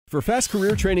For fast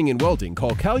career training in welding,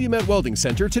 call Calumet Welding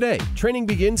Center today. Training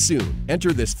begins soon.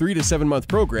 Enter this 3 to 7 month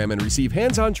program and receive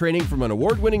hands-on training from an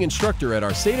award-winning instructor at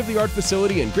our state-of-the-art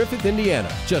facility in Griffith, Indiana,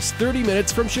 just 30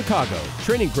 minutes from Chicago.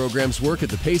 Training programs work at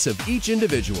the pace of each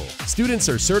individual. Students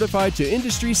are certified to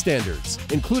industry standards,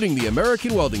 including the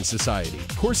American Welding Society.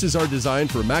 Courses are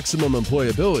designed for maximum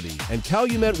employability, and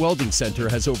Calumet Welding Center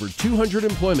has over 200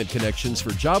 employment connections for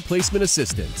job placement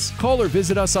assistance. Call or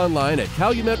visit us online at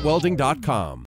calumetwelding.com.